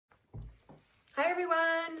Hi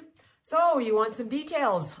everyone! So you want some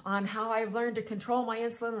details on how I've learned to control my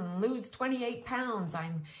insulin and lose 28 pounds.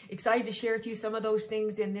 I'm excited to share with you some of those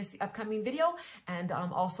things in this upcoming video, and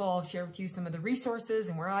also I'll share with you some of the resources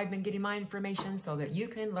and where I've been getting my information so that you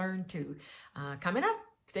can learn too. Coming up,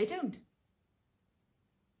 stay tuned.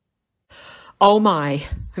 Oh my,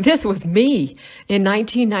 this was me in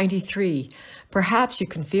 1993. Perhaps you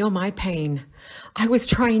can feel my pain. I was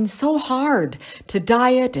trying so hard to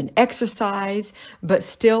diet and exercise, but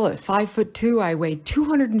still at 5'2", I weighed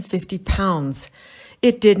 250 pounds.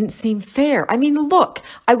 It didn't seem fair. I mean, look,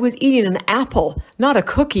 I was eating an apple, not a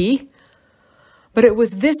cookie. But it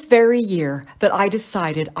was this very year that I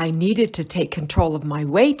decided I needed to take control of my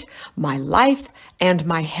weight, my life, and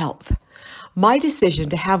my health. My decision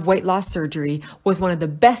to have weight loss surgery was one of the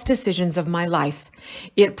best decisions of my life.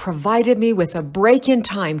 It provided me with a break in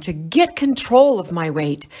time to get control of my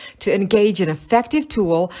weight, to engage an effective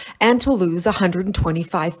tool, and to lose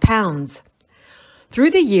 125 pounds.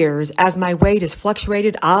 Through the years, as my weight has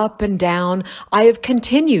fluctuated up and down, I have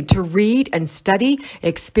continued to read and study,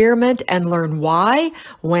 experiment, and learn why,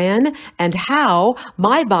 when, and how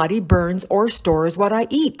my body burns or stores what I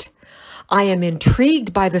eat. I am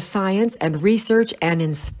intrigued by the science and research and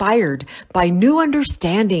inspired by new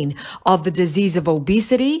understanding of the disease of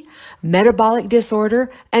obesity, metabolic disorder,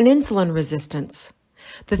 and insulin resistance.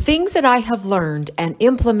 The things that I have learned and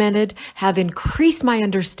implemented have increased my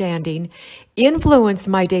understanding, influenced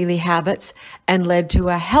my daily habits, and led to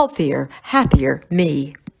a healthier, happier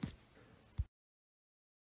me.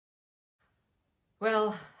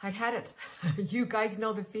 Well, I had it. You guys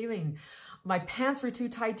know the feeling. My pants were too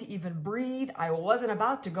tight to even breathe. I wasn't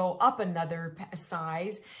about to go up another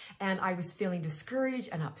size, and I was feeling discouraged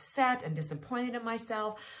and upset and disappointed in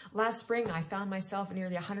myself. Last spring, I found myself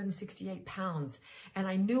nearly 168 pounds, and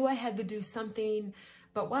I knew I had to do something,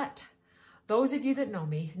 but what? Those of you that know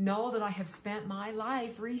me know that I have spent my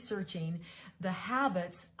life researching the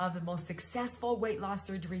habits of the most successful weight loss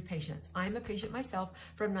surgery patients. I'm a patient myself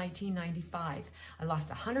from 1995. I lost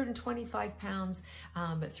 125 pounds,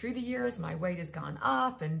 but through the years, my weight has gone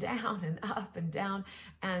up and down and up and down,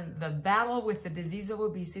 and the battle with the disease of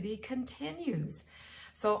obesity continues.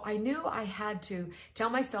 So I knew I had to tell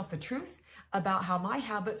myself the truth about how my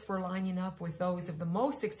habits were lining up with those of the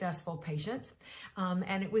most successful patients.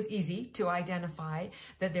 And it was easy to identify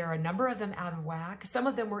that there are a number of them out of whack. Some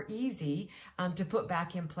of them were easy to put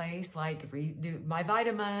back in place, like redo my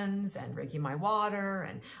vitamins and drinking my water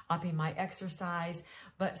and upping my exercise.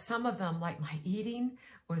 But some of them, like my eating,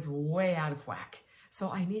 was way out of whack. So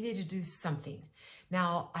I needed to do something.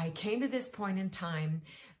 Now, I came to this point in time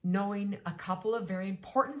knowing a couple of very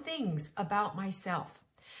important things about myself.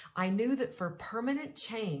 I knew that for permanent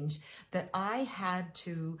change that I had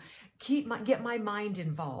to get my mind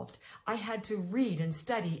involved. I had to read and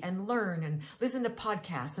study and learn and listen to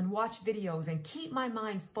podcasts and watch videos and keep my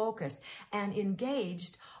mind focused and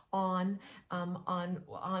engaged on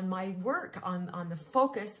my work, on the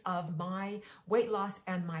focus of my weight loss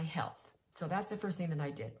and my health. So that's the first thing that I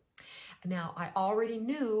did. Now, I already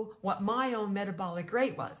knew what my own metabolic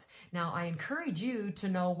rate was. Now, I encourage you to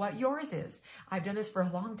know what yours is. I've done this for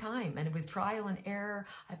a long time, and with trial and error,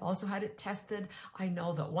 I've also had it tested. I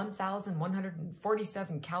know that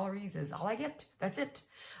 1,147 calories is all I get. That's it.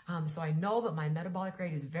 So I know that my metabolic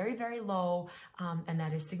rate is very, very low, and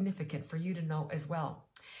that is significant for you to know as well.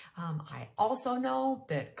 I also know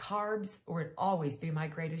that carbs would always be my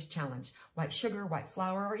greatest challenge. White sugar, white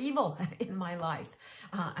flour are evil in my life.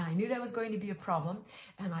 I knew that was going to be a problem.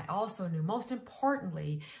 And I also knew, most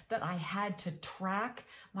importantly, that I had to track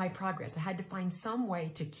my progress. I had to find some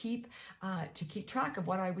way to keep track of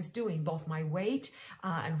what I was doing, both my weight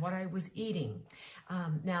and what I was eating.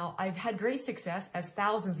 Now, I've had great success, as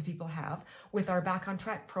thousands of people have, with our Back on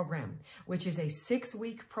Track program, which is a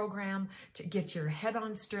 6-week program to get your head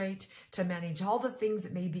on straight, to manage all the things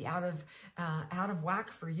that may be out of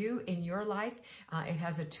whack for you in your life. It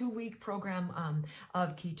has a 2-week program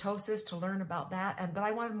of ketosis to learn about that, but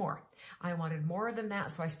I wanted more. I wanted more than that,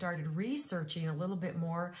 so I started researching a little bit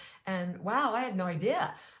more, and wow, I had no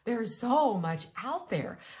idea. There's so much out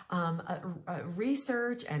there.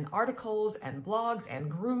 Research and articles and blogs and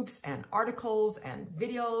groups and articles and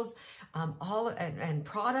videos, and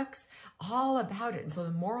products, all about it. And so the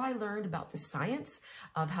more I learned about the science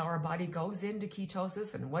of how our body goes into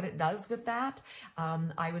ketosis and what it does with that,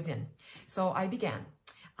 I was in. So I began.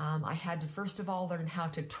 I had to first of all learn how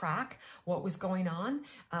to track what was going on.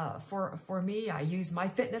 For me, I use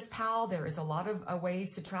MyFitnessPal. There is a lot of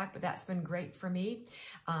ways to track, but that's been great for me.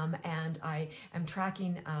 And I am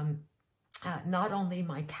tracking not only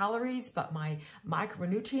my calories, but my micronutrients.